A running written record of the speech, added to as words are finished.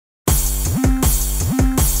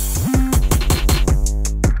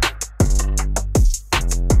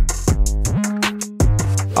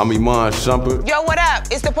I'm Iman Shumpert. Yo, what up?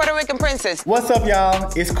 It's the Puerto Rican princess. What's up,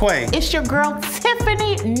 y'all? It's Quay. It's your girl,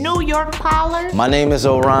 Tiffany New York Pollard. My name is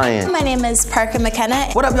Orion. My name is Parker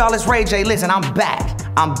McKenna. What up, y'all? It's Ray J. Listen, I'm back.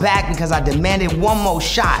 I'm back because I demanded one more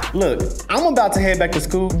shot. Look, I'm about to head back to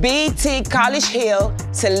school. BET College Hill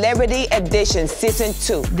Celebrity Edition Season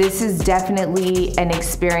 2. This is definitely an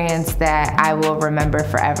experience that I will remember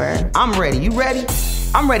forever. I'm ready. You ready?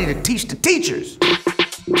 I'm ready to teach the teachers.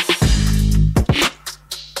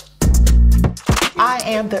 I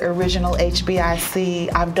am the original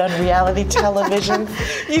HBIC. I've done reality television.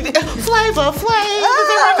 Flavor Flav.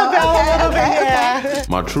 Yeah.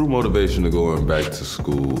 My true motivation to going back to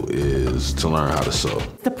school is to learn how to sew.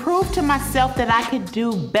 To prove to myself that I could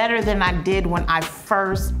do better than I did when I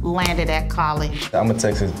first landed at college. I'm a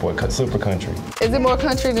Texas boy, super country. Is it more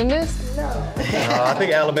country than this? No. I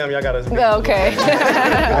think Alabama, y'all got us. Okay.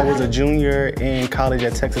 I was a junior in college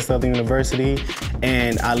at Texas Southern University,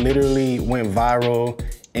 and I literally went viral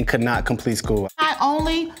and could not complete school. I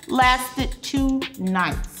only lasted 2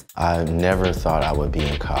 nights. I never thought I would be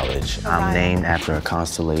in college. I'm named after a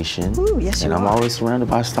constellation. Ooh, yes, and I'm always surrounded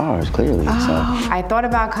by stars, clearly. So. I thought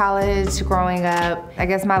about college growing up. I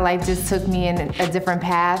guess my life just took me in a different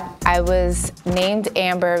path. I was named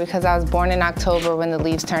Amber because I was born in October when the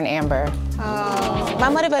leaves turn amber. Oh. My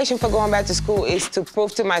motivation for going back to school is to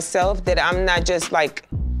prove to myself that I'm not just like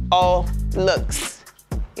all looks,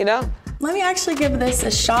 you know? Let me actually give this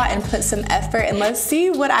a shot and put some effort, and let's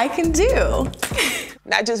see what I can do.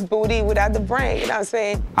 Not just booty without the brain, you know what I'm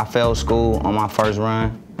saying? I failed school on my first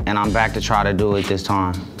run, and I'm back to try to do it this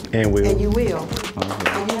time. And will. And you will.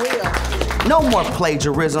 And you will. No more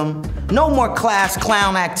plagiarism. No more class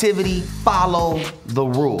clown activity. Follow the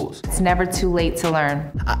rules. It's never too late to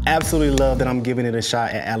learn. I absolutely love that I'm giving it a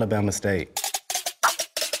shot at Alabama State.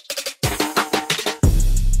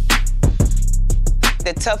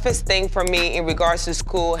 The toughest thing for me in regards to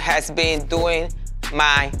school has been doing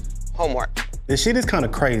my homework. This shit is kind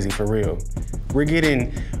of crazy, for real. We're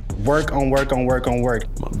getting work on work on work on work.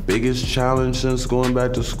 My biggest challenge since going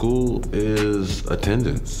back to school is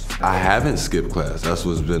attendance. I haven't skipped class. That's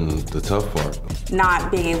what's been the tough part.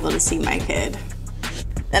 Not being able to see my kid.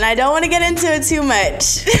 And I don't want to get into it too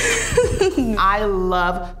much. I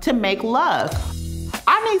love to make love.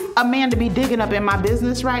 I need a man to be digging up in my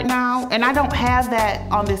business right now, and I don't have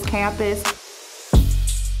that on this campus.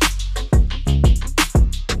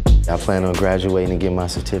 I plan on graduating and getting my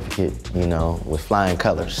certificate, you know, with flying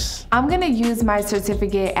colors. I'm gonna use my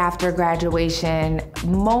certificate after graduation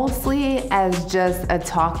mostly as just a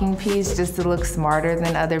talking piece, just to look smarter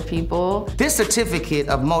than other people. This certificate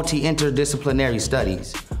of multi-interdisciplinary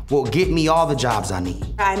studies will get me all the jobs I need.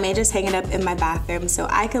 I may just hang it up in my bathroom so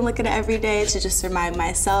I can look at it every day to just remind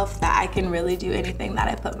myself that I can really do anything that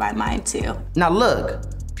I put my mind to. Now look,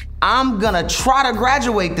 I'm gonna try to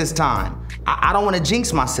graduate this time. I don't wanna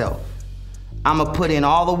jinx myself. I'm gonna put in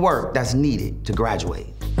all the work that's needed to graduate.